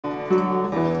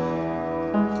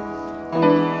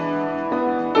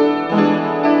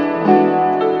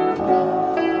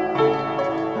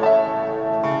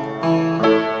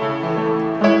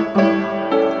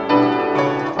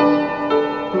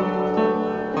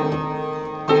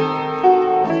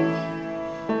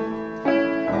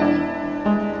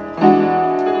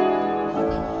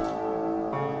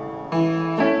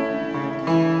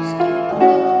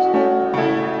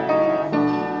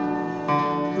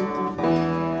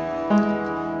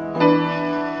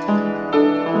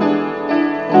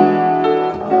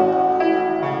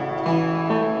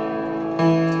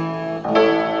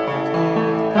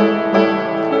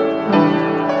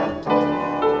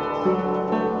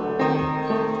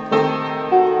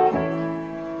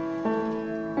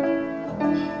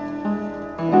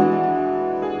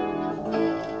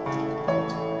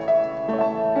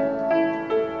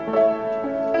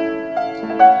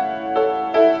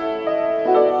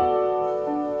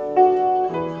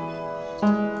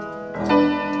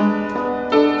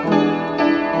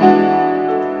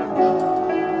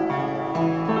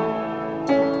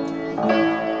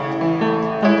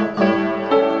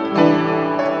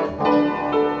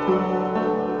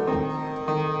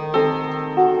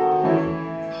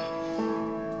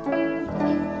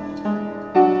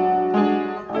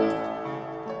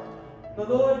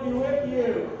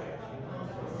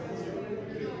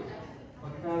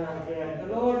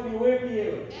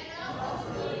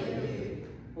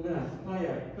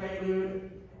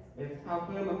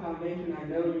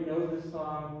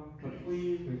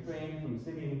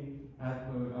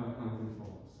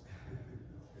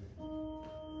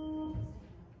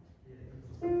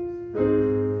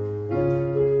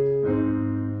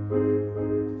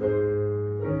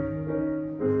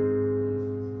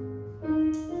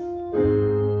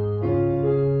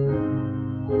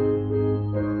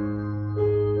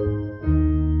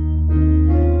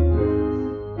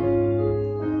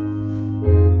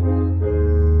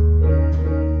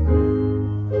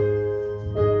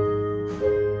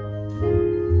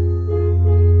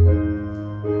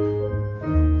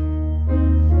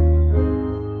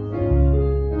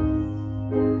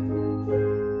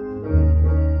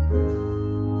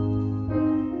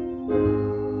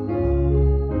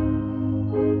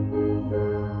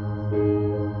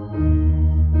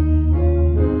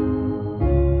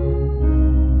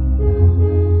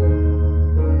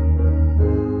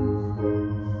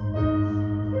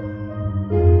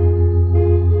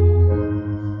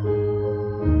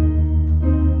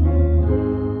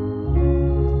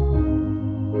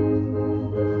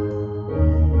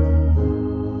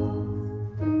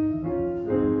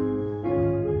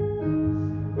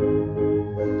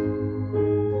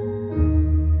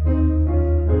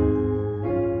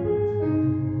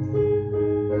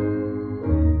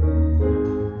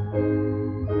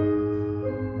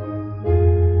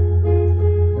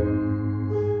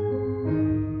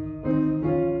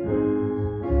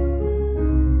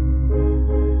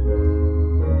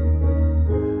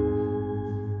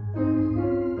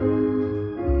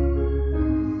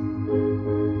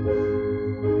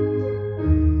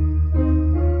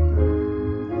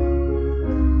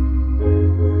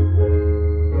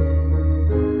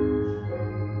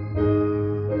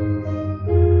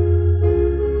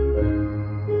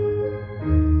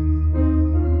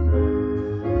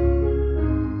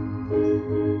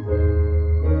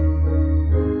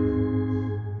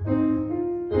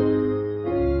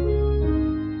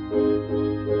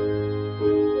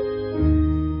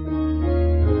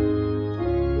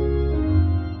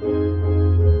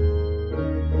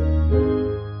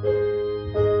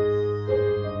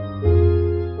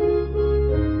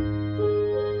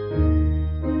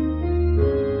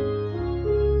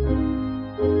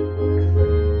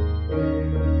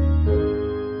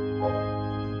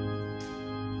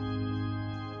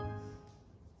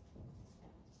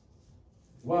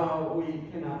While we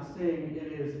cannot sing,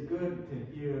 it is good to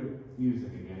hear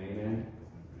music again, amen?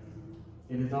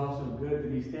 It is also good to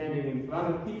be standing in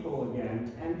front of people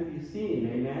again and to be seen,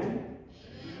 amen?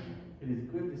 It is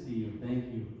good to see you.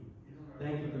 Thank you.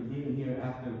 Thank you for being here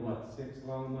after, 6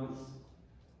 long months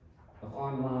of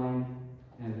online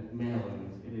and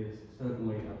mailings. It is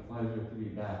certainly a pleasure to be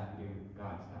back in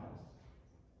God's house.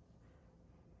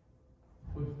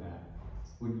 With that,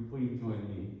 would you please join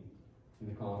me in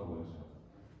the call to worship?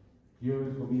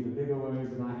 Yours will be the bigger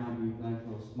words, and I have the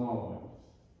thankful small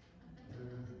words.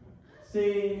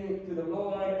 Sing to the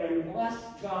Lord and bless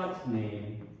God's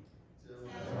name.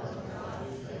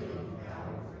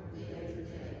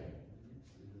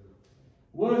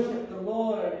 Worship the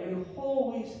Lord in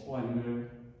holy splendor.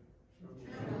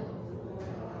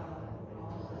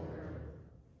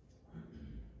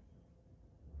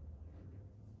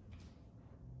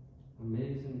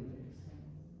 Amazing grace.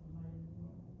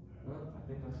 Well, I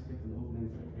think I skipped an opening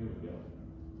prayer. Here we go.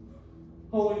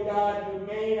 Holy God, you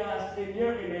made us in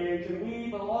your image, and we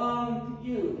belong to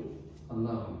you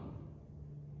alone.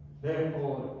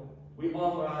 Therefore, we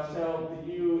offer ourselves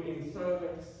to you in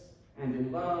service and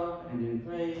in love and in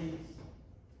praise.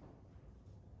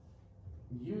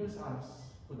 Use us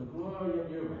for the glory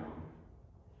of your realm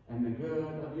and the good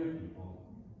of your people,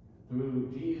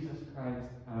 through Jesus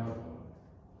Christ our Lord.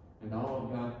 And all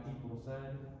of God's people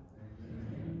said,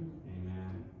 Amen.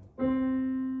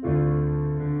 Amen.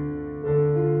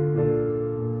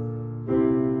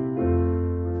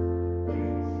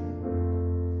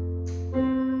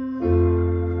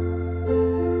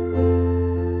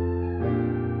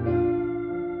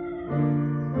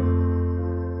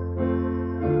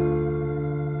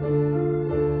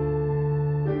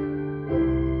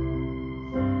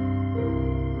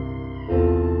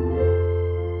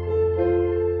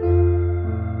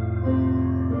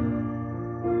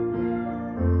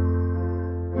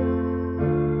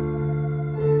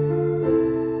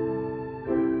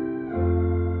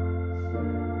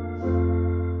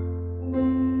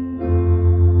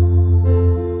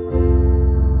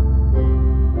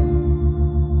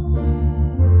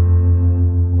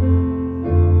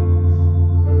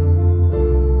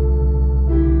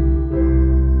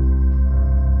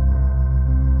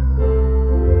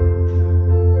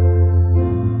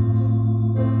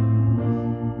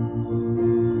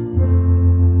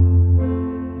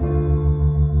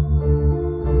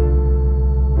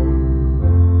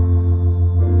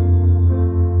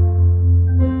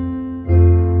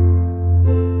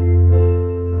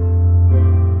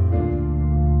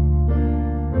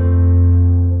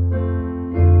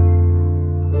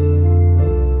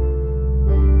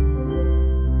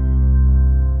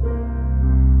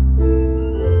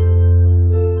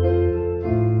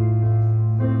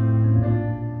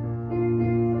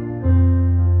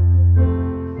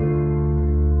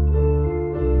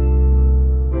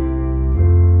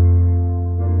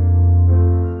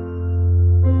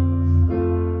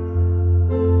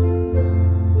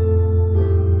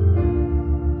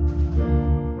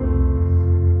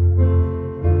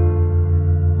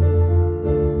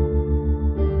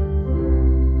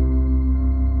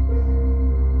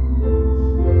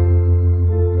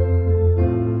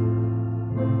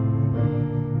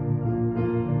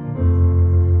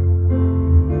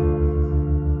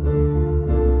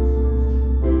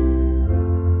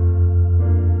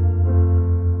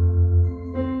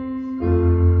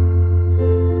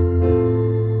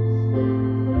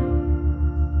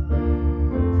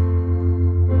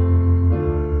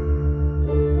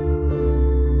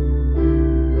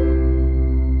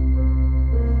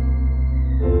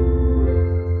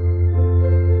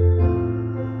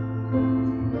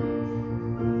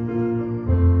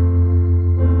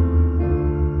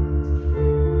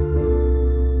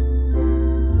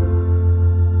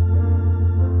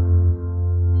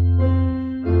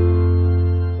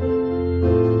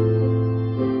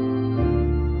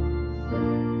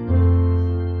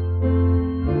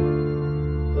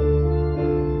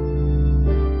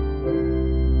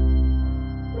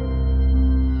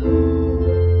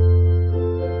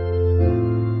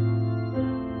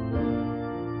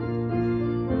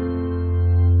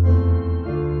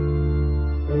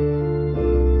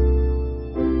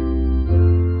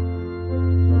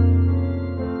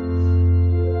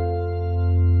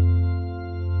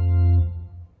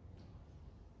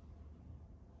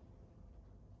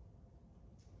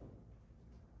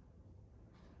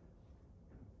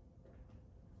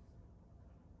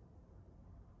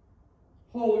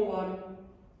 Holy One,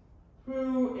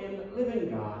 true and living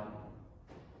God,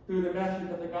 through the message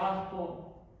of the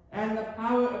gospel and the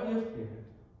power of your Spirit,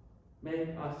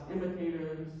 make us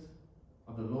imitators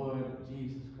of the Lord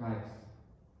Jesus Christ,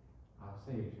 our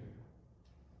Savior.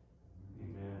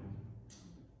 Amen.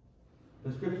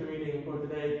 The scripture reading for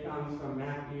today comes from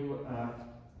Matthew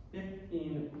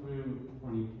 15 through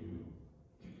 22.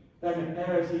 Then the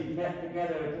Pharisees met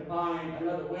together to find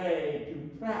another way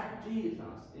to trap Jesus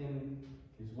in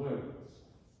his words.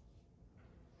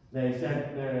 They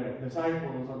sent their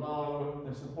disciples along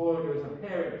with the supporters of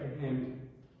Herod to him.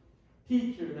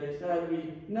 Teacher, they said,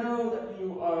 we know that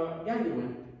you are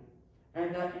genuine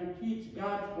and that you teach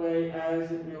God's way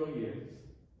as it really is.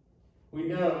 We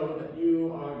know that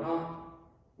you are not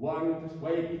one to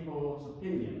sway people's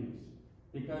opinions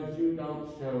because you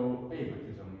don't show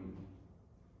favoritism.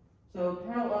 So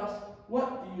tell us,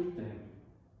 what do you think?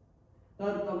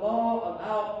 Does the law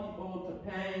allow people to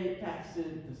pay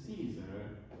taxes to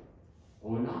Caesar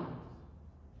or not?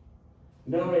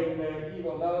 Knowing their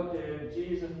evil motive,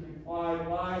 Jesus replied,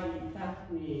 why do you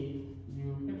test me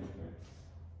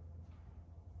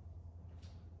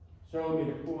showed me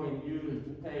the coin used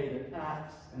to pay the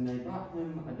tax, and they brought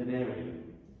him a denarius.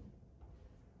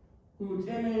 Whose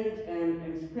image and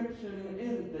inscription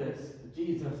is this?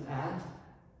 Jesus asked.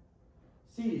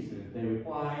 Caesar's, they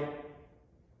replied.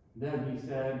 Then he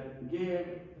said, give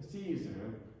to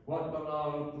Caesar what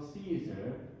belongs to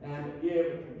Caesar, and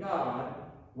give to God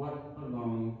what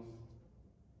belongs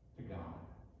to God.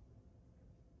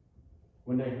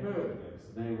 When they heard this,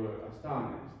 they were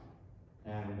astonished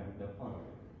and departed.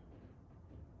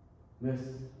 This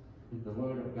is the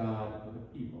word of God for the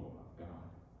people of God.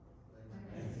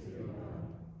 Thanks be to God.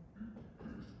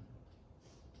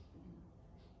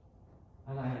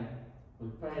 As I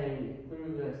was praying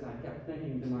through this, I kept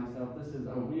thinking to myself, this is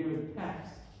a weird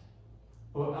text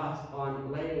for us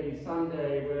on Laity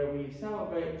Sunday, where we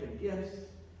celebrate the gifts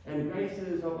and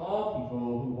graces of all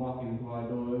people who walk into our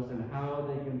doors and how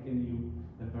they continue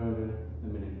to further the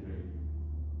ministry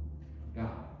of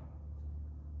God.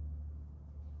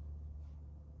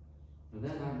 And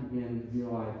then I began to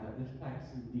realize that this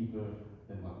text is deeper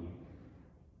than what we think.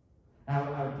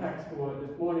 Our text for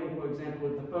this morning, for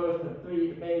example, is the first of 3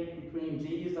 debates between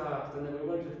Jesus and the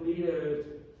religious leaders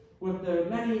with their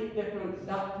many different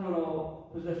doctrinal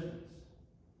positions.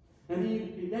 And these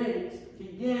debates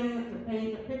begin to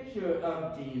paint a picture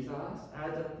of Jesus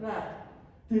as a threat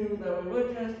to the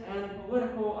religious and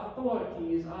political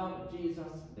authorities of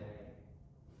Jesus' day.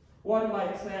 One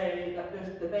might say that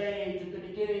this debate is the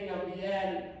beginning of the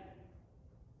end.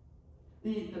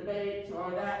 These debates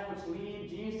are that which lead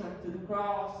Jesus to the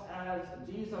cross as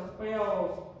Jesus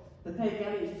fails to take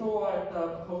any sort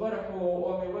of political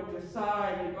or religious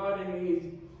side regarding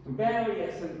these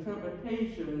various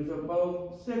interpretations of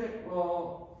both civic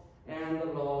law and the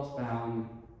laws found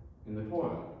in the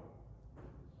Torah.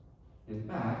 In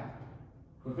fact,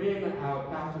 within our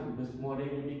passage this morning,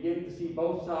 we begin to see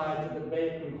both sides of the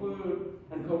debate conclude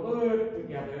and collude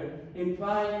together in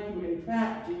trying to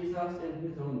entrap Jesus in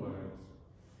his own words.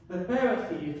 The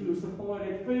Pharisees, who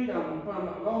supported freedom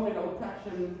from Roman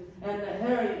oppression, and the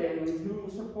Herodians,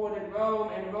 who supported Rome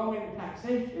and Roman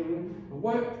taxation,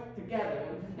 worked together,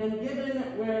 and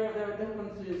given where their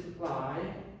differences lie,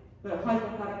 the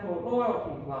hypothetical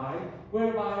loyalty lie,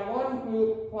 whereby one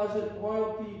group pledged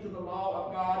loyalty to the law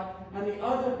of God, and the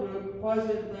other group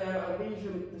pledged their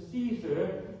allegiance to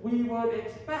Caesar, we would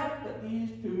expect that these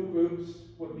two groups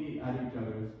would be at each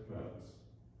other's throats.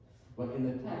 But in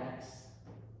the text,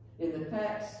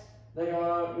 they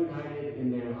are united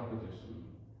in their opposition.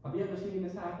 Have you ever seen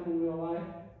this happen in real life?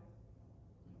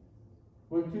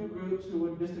 Where two groups who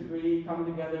would disagree come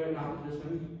together in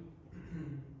opposition?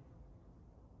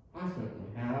 I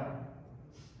certainly have.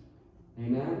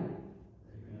 Amen?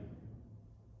 Amen.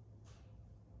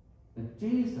 If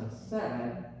Jesus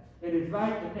said it is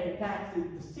right to pay taxes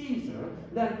to Caesar,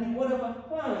 then he would have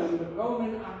affirmed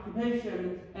Roman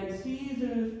occupation and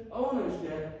Caesar's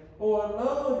ownership or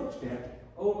lordship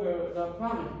over the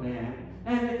promised land.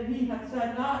 And if he had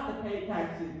said not to pay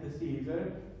taxes to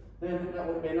Caesar, then that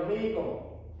would have been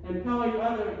illegal. And telling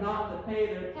others not to pay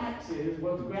their taxes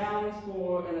was grounds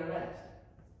for an arrest.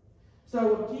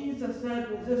 So if Jesus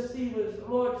said, resist Caesar's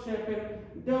lordship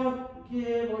and don't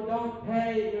give or don't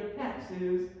pay your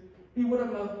taxes, he would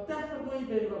have most definitely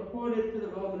been reported to the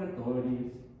Roman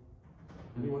authorities,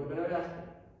 and he would have been arrested.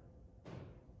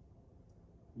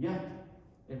 Yet,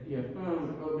 if he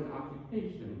affirmed Roman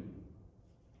occupation,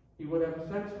 he would have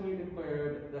essentially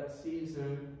declared that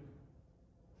Caesar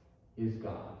is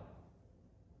God.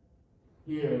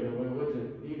 Here, the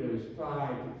religious leaders try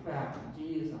to trap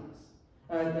Jesus,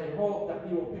 as they hope that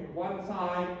he will pick one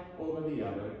side over the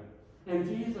other. And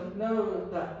Jesus knows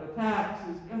that the tax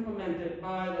is implemented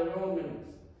by the Romans,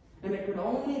 and it could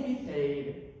only be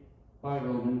paid by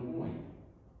Roman coin.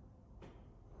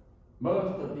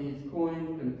 Most of these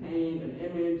coins contained an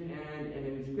image and an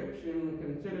inscription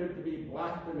considered to be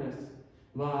blasphemous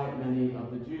by many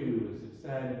of the Jews. It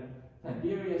said,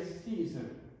 Tiberius Caesar,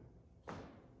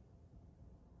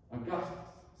 Augustus,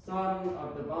 son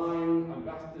of divine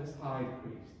Augustus High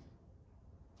Priest.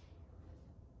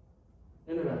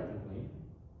 Interestingly,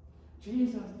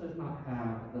 Jesus does not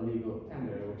have the legal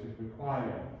tender which is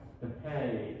required to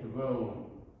pay to Rome.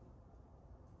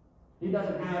 He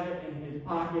doesn't have it in his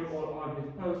pocket or on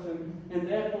his person, and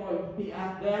therefore he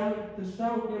asked them to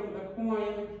show him the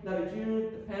coin that is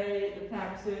used to pay the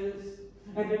taxes.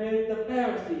 And it is the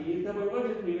Pharisees, the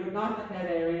religious leaders, not the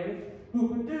Herodians, who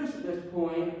produced this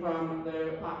coin from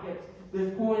their pockets.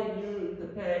 This coin used to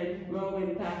pay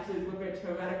Roman taxes with its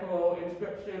heretical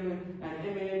inscription and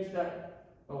image that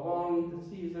belonged to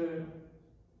Caesar.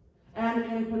 And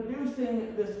in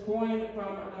producing this coin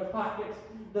from their pockets,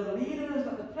 the leaders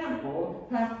of the temple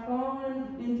have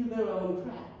fallen into their own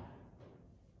trap.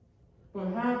 For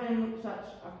having such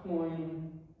a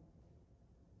coin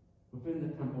within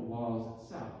the temple walls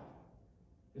itself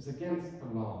is against the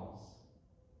laws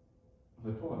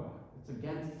of the Torah. It's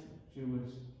against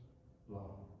Jewish law.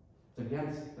 It's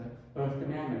against the first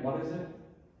commandment. What is it?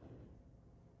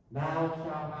 Thou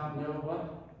shalt have no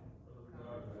what?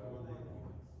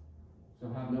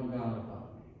 Shall have no God above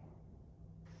me.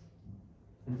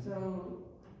 And so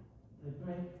they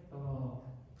break the law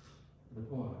of the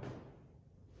Torah.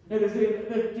 It is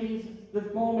in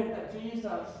this moment that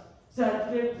Jesus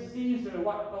said, give to Caesar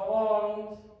what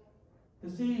belongs to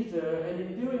Caesar, and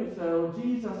in doing so,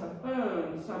 Jesus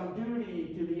affirms some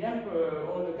duty to the emperor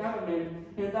or the government,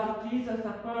 and thus Jesus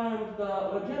affirms the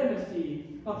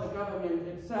legitimacy of the government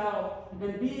itself.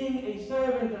 And being a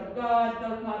servant of God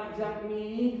does not exempt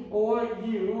me or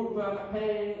you from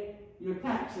paying your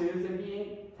taxes and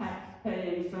being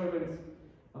tax-paying servants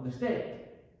of the state.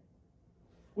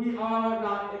 We are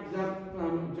not exempt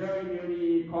from jury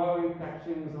duty, car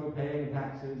inspections, or paying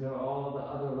taxes, or all the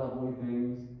other lovely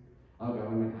things our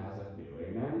government has us do.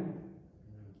 Amen?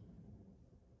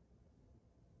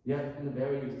 Yet, in the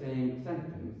very same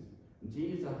sentence,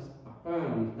 Jesus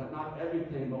affirms that not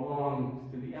everything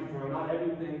belongs to the emperor, not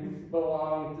everything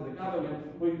belongs to the government,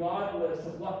 regardless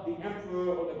of what the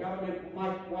emperor or the government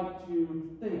might want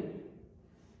to think.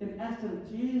 In essence,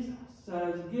 Jesus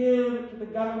says, give to the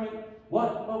government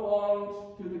what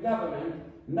belongs to the government,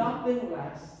 nothing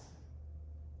less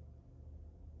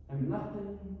and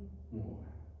nothing more.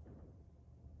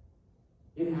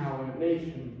 In our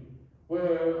nation,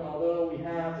 where although we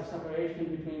have the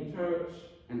separation between church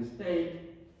and state,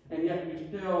 and yet we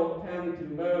still tend to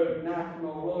merge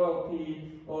national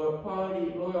loyalty or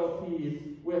party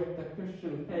loyalty with the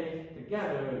Christian faith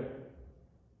together,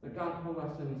 the gospel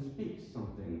lesson speaks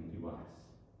something to us.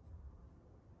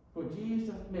 For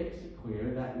Jesus makes it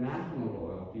clear that national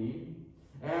loyalty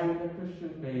and the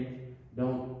Christian faith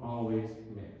don't always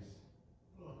mix.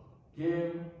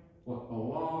 Give what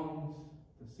belongs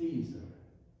to Caesar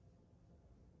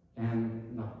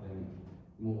and nothing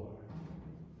more.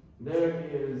 There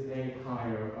is a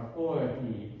higher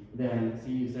authority than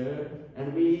Caesar,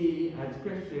 and we as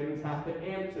Christians have to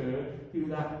answer to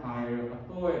that higher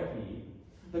authority.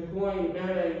 The coin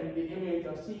bearing the image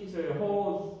of Caesar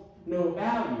holds no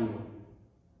value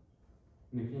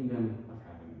in the kingdom of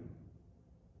heaven.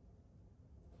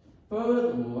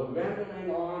 Furthermore,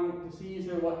 rendering on to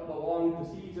Caesar what belongs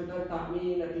to Caesar does not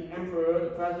mean that the emperor,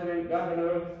 the president,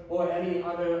 governor, or any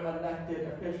other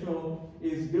elected official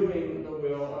is doing the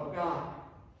will of God.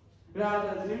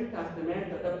 Rather, the New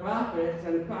Testament, the prophets,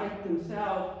 and Christ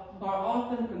himself are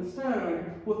often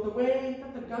concerned with the way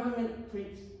that the government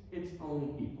treats its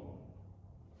own people.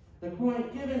 The coin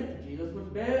given to Jesus,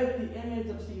 which bears the image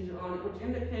of Caesar on it, which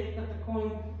indicates that the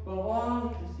coin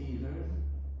belongs to Caesar.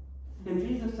 And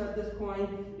Jesus said this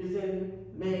coin is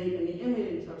made in the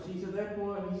image of Caesar,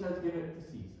 therefore he says, give it to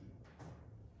Caesar.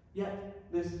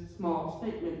 Yet this small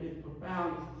statement is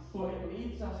profound, for it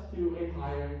leads us to a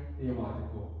higher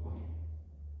theological point.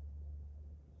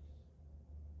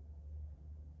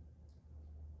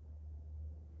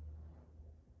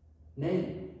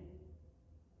 Namely,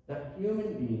 that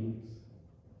human beings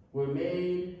were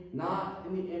made not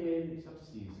in the image of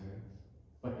Caesar,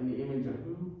 but in the image of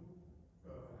who?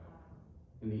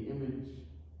 In the image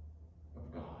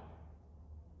of God.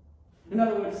 In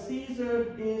other words,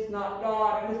 Caesar is not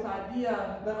God, and this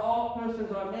idea that all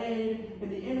persons are made in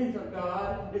the image of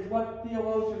God is what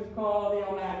theologians call the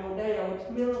imago Dei,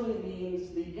 which literally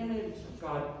means the image of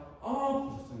God.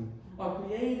 All persons are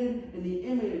created in the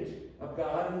image of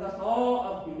God, and thus all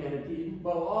of humanity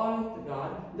belongs to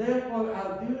God. Therefore,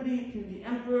 our duty to the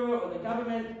emperor or the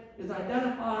government is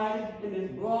identified in this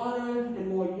broader and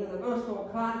more universal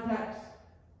context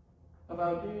of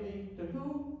our duty to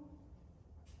who?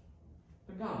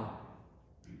 To God.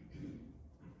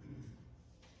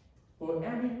 For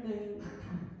everything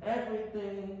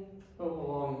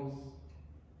belongs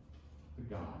to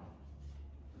God.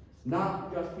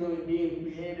 Not just human beings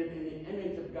created in the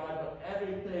image of God, but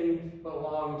everything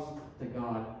belongs to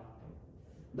God.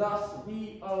 Thus,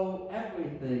 we owe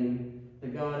everything to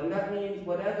God, and that means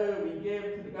whatever we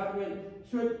give to the government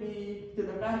should be to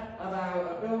the best of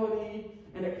our ability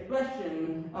an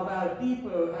expression of our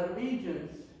deeper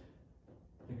allegiance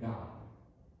to God.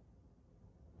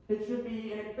 It should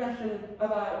be an expression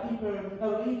of our deeper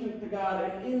allegiance to God,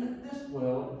 and in this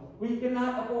world, we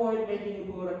cannot avoid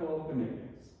making political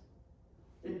commitments.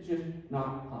 It's just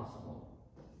not possible.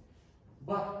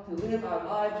 But to live our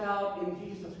lives out in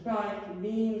Jesus Christ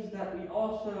means that we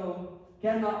also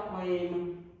cannot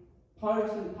claim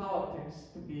partisan politics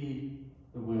to be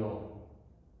the will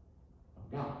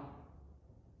of God.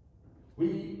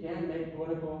 We can make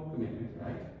political commitments,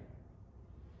 right?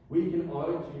 We can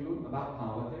argue about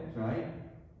politics, right?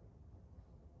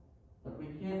 But we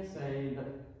can't say that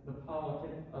the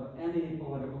politics of any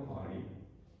political party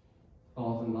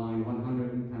falls in line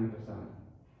 110%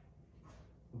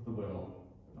 with the will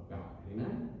of God.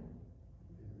 Amen?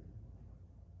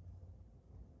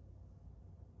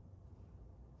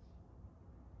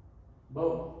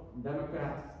 Both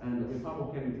Democrats and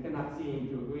Republicans cannot seem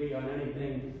to agree on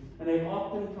anything, and they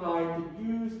often try to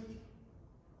use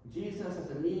Jesus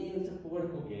as a means of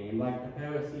political gain, like the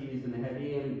Pharisees and the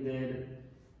Hedonians did.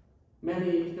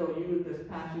 Many still use this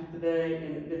passage today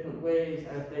in different ways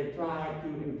as they try to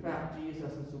entrap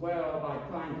Jesus as well by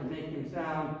trying to make him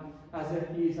sound as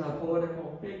if he's a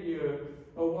political figure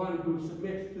or one who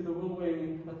submits to the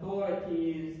ruling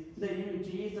authorities. They use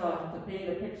Jesus to paint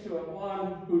a picture of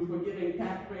one who's for giving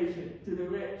taxation to the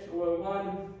rich, or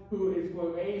one who is for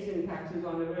raising taxes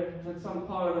on the rich as some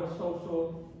part of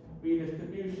social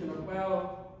redistribution of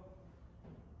wealth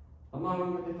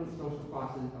among the different social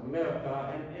classes of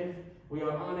America. And if we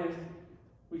are honest,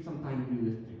 we sometimes do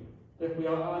this too. If we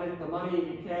are honest, the money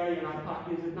we carry in our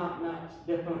pockets is not much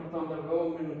different from the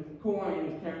Roman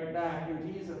coins carried back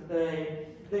in Jesus' day.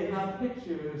 They have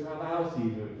pictures of our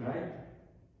Caesars, right?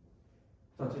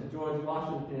 Such as George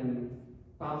Washington,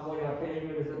 probably our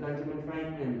favorite is Benjamin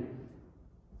Franklin,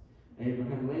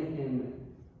 Abraham Lincoln,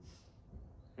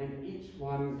 and each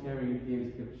one carried the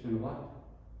inscription, what?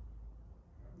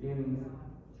 In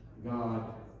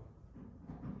God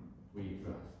we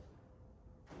trust.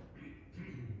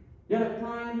 Yet at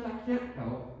times I can't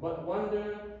help but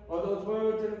wonder, are those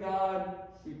words in God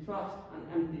we trust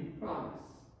an empty promise?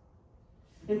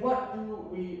 In what do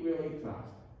we really trust?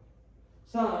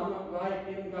 Some write,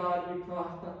 in God we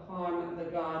trust, upon the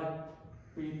God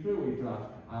we truly trust,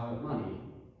 our money.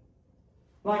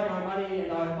 Like our money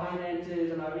and our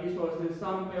finances and our resources,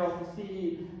 some fail to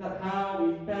see that how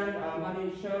we spend our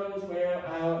money shows where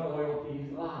our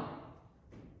loyalties lie.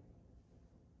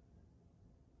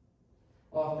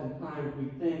 Oftentimes we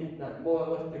think that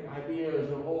moralistic ideas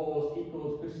or rules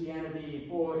equals Christianity.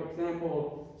 For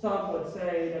example, some would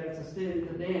say that it's a sin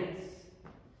to dance,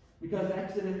 because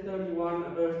Exodus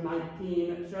 31 verse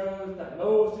 19 shows that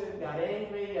Moses got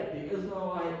angry at the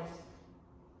Israelites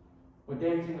for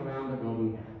dancing around the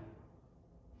golden calf.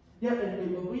 Yet if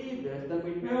we believe this, then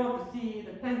we fail to see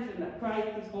the tension that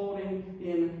Christ is holding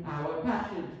in our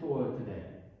passage for today.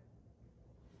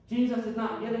 Jesus is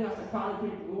not giving us a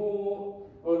concrete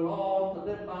rule or law to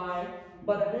live by,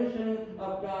 but a vision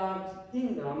of God's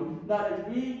kingdom that is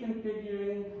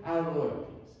reconfiguring our loyalties.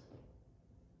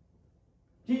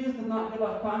 Jesus does not give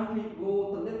us concrete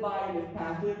rules to live by in this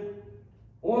passage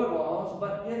or laws,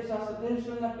 but gives us a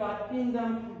vision of God's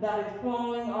kingdom that is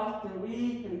calling us to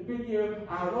reconfigure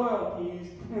our loyalties,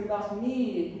 and thus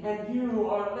me and you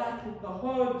are left with the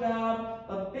hard job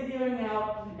of figuring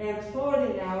out and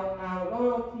sorting out our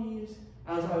loyalties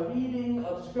as our reading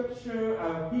of Scripture,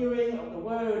 our hearing of the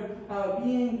Word, our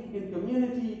being in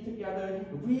community together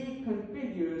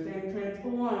reconfigures and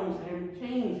transforms and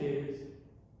changes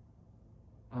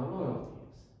our loyalties.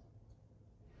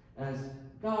 As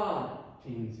God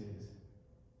changes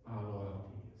our loyalties.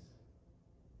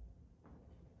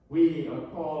 We are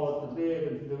called to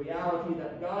live into the reality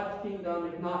that God's kingdom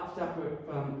is not separate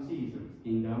from Caesar's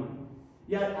kingdom,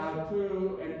 yet our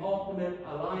true and ultimate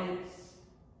alliance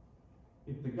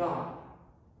is to God.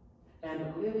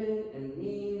 And living in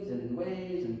means and in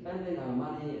ways and spending our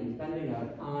money and spending our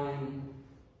time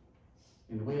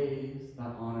in ways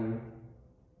that honor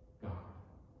God.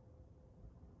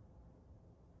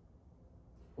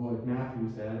 Or as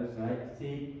Matthew says, right,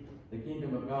 seek the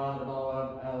kingdom of God above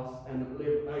all else and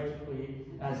live righteously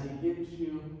as he gives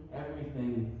you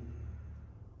everything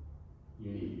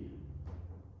you need.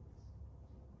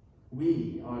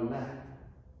 We are left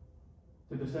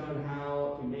to discern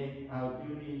how to make our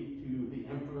duty to the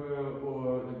emperor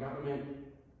or the government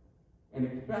an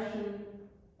expression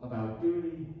of our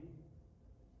duty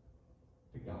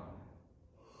to God.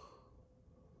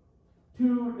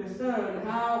 To discern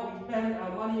how we spend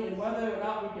our money and whether or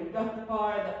not we can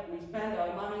justify that we spend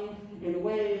our money in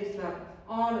ways that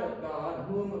honor God,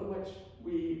 which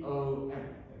we owe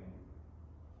everything.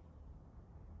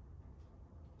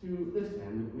 To this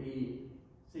end, we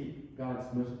seek God's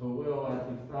merciful will as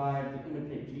we strive to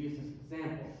imitate Jesus'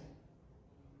 example,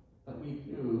 that we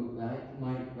too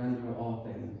might render all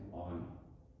things on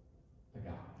to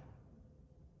God.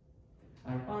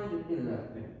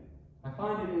 I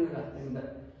find it interesting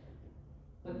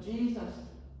that Jesus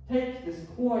takes this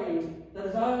coin that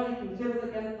is already considered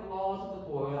against the laws of the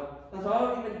Torah, that's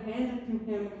already been handed to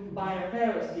him by a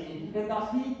Pharisee, and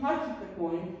thus he touches the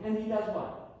coin, and he does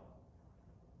what?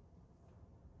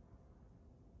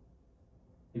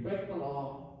 He breaks the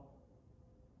law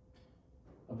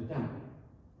of the temple.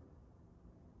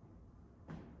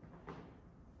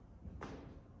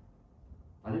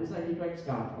 I didn't say he breaks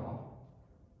God's law.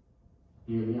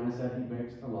 Hear me, I said he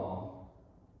breaks the law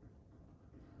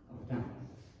of the temple.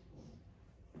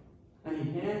 And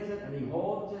he hands it, and he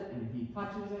holds it, and he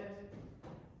touches it,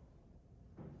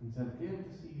 and says, "Give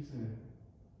to Caesar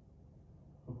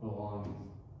what belongs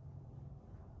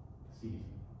to Caesar."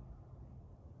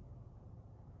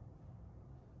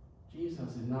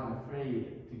 Jesus is not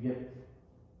afraid to get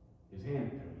his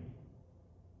hand dirty.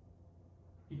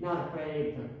 He's not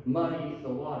afraid to muddy the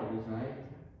waters, right?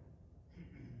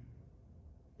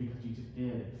 Because Jesus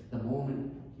did the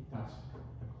moment he touched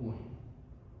the coin.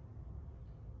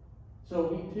 So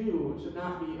we too should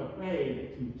not be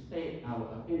afraid to state our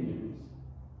opinions.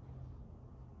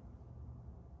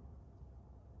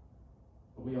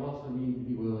 But we also need to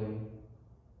be willing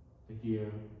to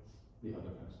hear the other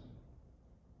person.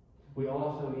 We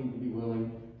also need to be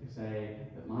willing to say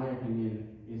that my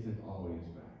opinion isn't always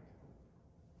right.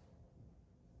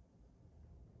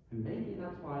 And maybe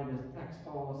that's why this text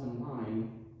falls in line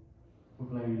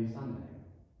with Laity Sunday.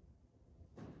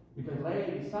 Because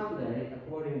Laity Sunday,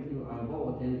 according to our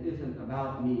bulletin, isn't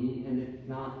about me, and it's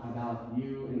not about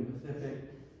you in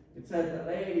Pacific. It says that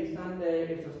Laity Sunday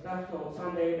is a special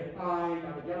Sunday defined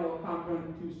by the General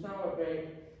Conference to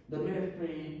celebrate the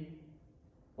ministry.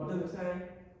 What does it say?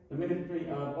 The ministry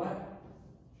of what?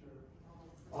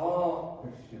 All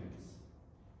Christians.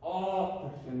 All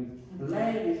Christians.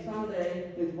 Laity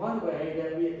Sunday is one way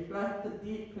that we express the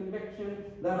deep conviction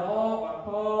that all are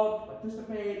called to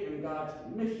participate in God's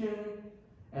mission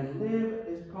and live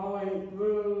this calling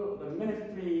through the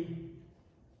ministry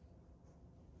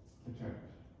of the church.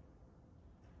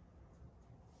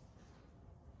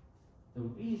 The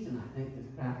reason I think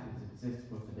this passage exists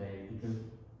for today is because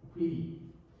we,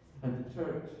 as the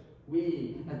church,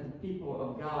 we, as the people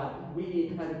of God,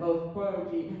 we, as both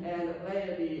clergy and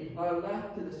laity, are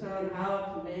left to discern how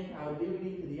to make our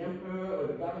duty to the emperor or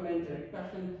the government an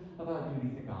expression of our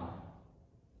duty to God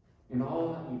in all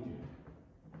that we do.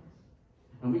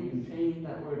 And we can change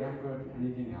that word emperor to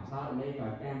anything else. How to make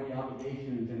our family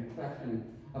obligations an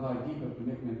expression of our deeper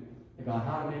commitment to God.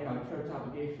 How to make our church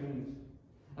obligations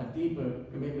a deeper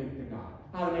commitment to God.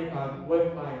 How to make our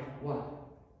work life what?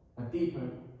 A deeper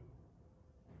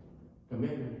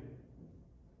commitment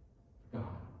to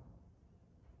God.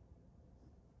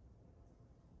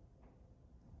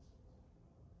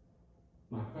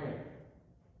 My prayer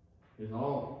is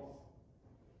always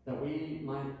that we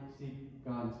might seek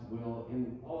God's will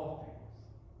in all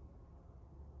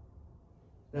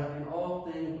things. That in all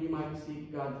things we might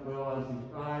seek God's will as we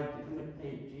strive to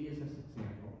imitate Jesus'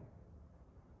 example,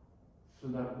 so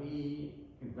that we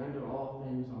can render all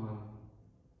things on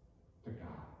to God.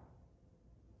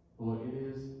 For it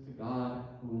is to God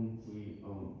whom we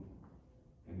owe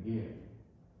and give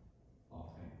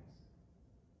all things.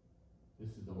 This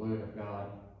is the word of God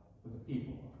for the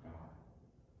people of God.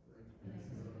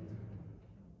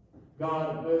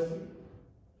 God of mercy,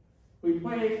 we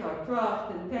place our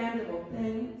trust in tangible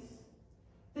things,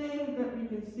 things that we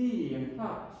can see and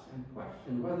touch and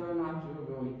question whether or not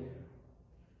you're really there.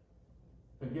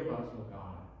 Forgive us, O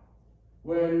God,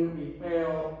 when we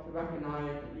fail to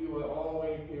recognize that you are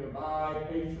always nearby,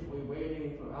 patiently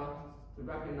waiting for us to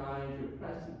recognize your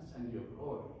presence and your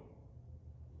glory.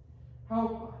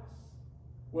 Help us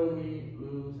when we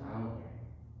lose our way.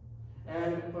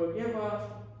 And forgive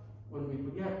us when we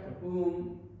forget to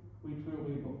whom we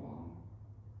truly belong.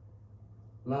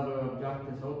 Lover of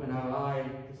justice, open our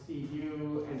eyes to see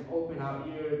you, and open our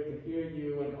ears to hear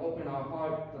you, and open our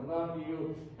hearts to love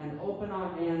you, and open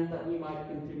our hands that we might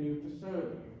continue to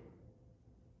serve you.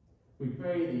 We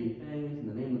pray these things in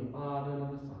the name of the Father, and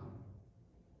of the Son,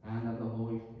 and of the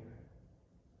Holy Spirit.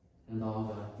 And all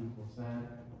God's people said,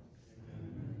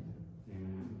 Amen.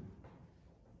 Amen.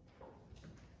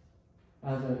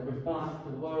 As a response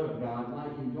to the Word of God,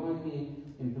 might you join me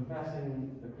in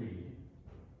confessing the Creed,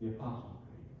 the Apostles'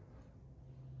 Creed.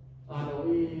 I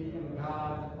believe in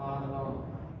God the Father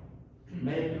Almighty,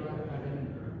 maker of heaven and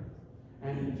earth,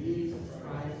 and in Jesus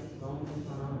Christ, his only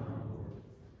Son,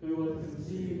 who was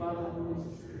conceived by the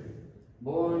Holy Spirit,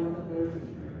 born of the Virgin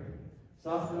Mary,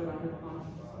 suffered under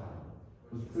Pontius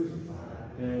Pilate, was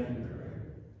crucified, dead, and buried.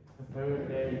 The third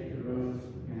day he rose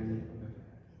again from the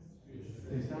dead.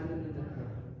 descended into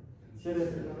heaven,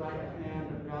 sitteth at the right hand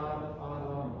of God the Father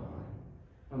Almighty.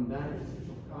 From thence he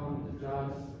shall come to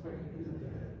judge the quick and the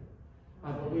dead.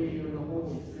 I believe in the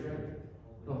Holy Spirit,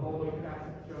 the Holy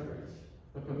Catholic Church,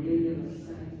 the communion of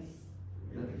saints,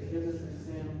 the forgiveness of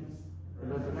sins, the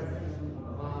resurrection of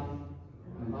the body,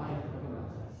 and life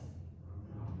everlasting.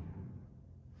 Amen.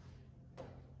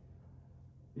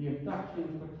 The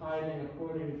instructions for tithing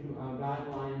according to our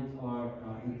guidelines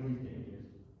are in 3 stages.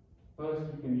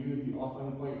 First, you can use the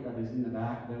offering plate that is in the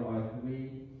back. There are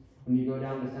 3. When you go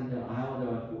down the center aisle, there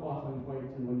are 2 offering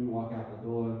plates, and when you walk out the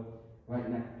door, right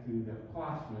next to the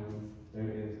classroom, there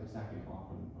is a second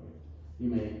offering plate. You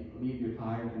may leave your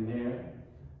tithe in there.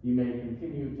 You may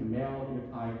continue to mail your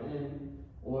tithe in,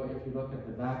 or if you look at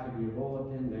the back of your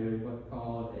bulletin, there is what's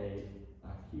called a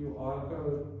QR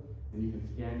code, and you can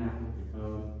scan that with your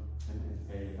phone and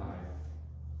pay your tithe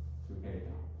through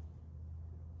PayPal.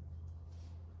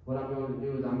 What I'm going to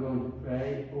do is I'm going to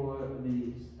pray for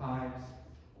these tithes.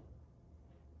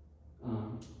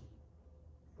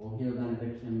 We'll hear a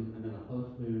benediction and then a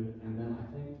postlude, and then I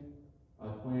think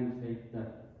our plan states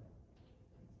that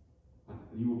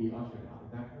you will be ushered out.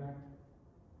 Is that correct?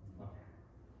 Okay.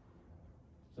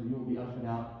 So you will be ushered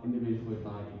out individually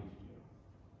by each of you.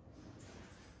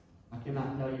 I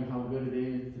cannot tell you how good it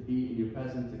is to be in your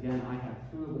presence again. I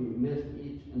have truly missed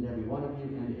each and every one of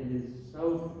you, and it is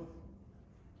so good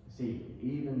to see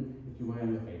you, even if you're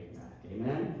wearing a face mask.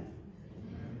 Amen?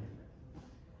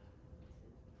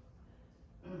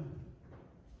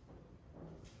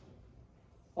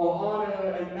 All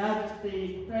honor and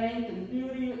majesty, strength and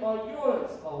beauty are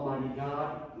yours, Almighty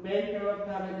God, maker of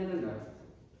heaven and earth.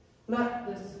 Let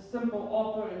this simple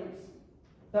offerings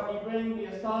that we bring be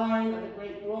a sign of the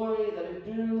great glory that is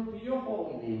due to your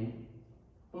holy name.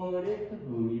 For it is to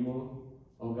whom you will,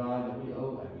 O God, that we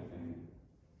owe everything.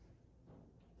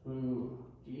 Through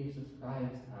Jesus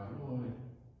Christ our Lord,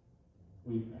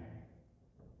 we pray.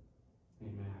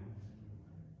 Amen.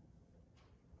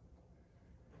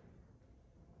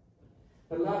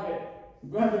 Beloved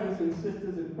brothers and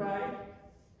sisters in Christ,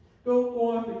 go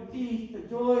forth in peace to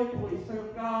joyfully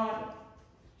serve God,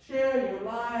 share your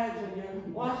lives and your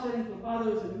washings with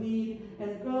others in need,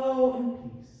 and go in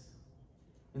peace.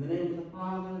 In the name of the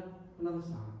Father, and of the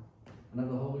Son, and of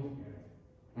the Holy Spirit.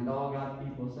 And all God's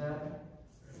people said,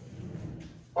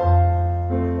 Amen.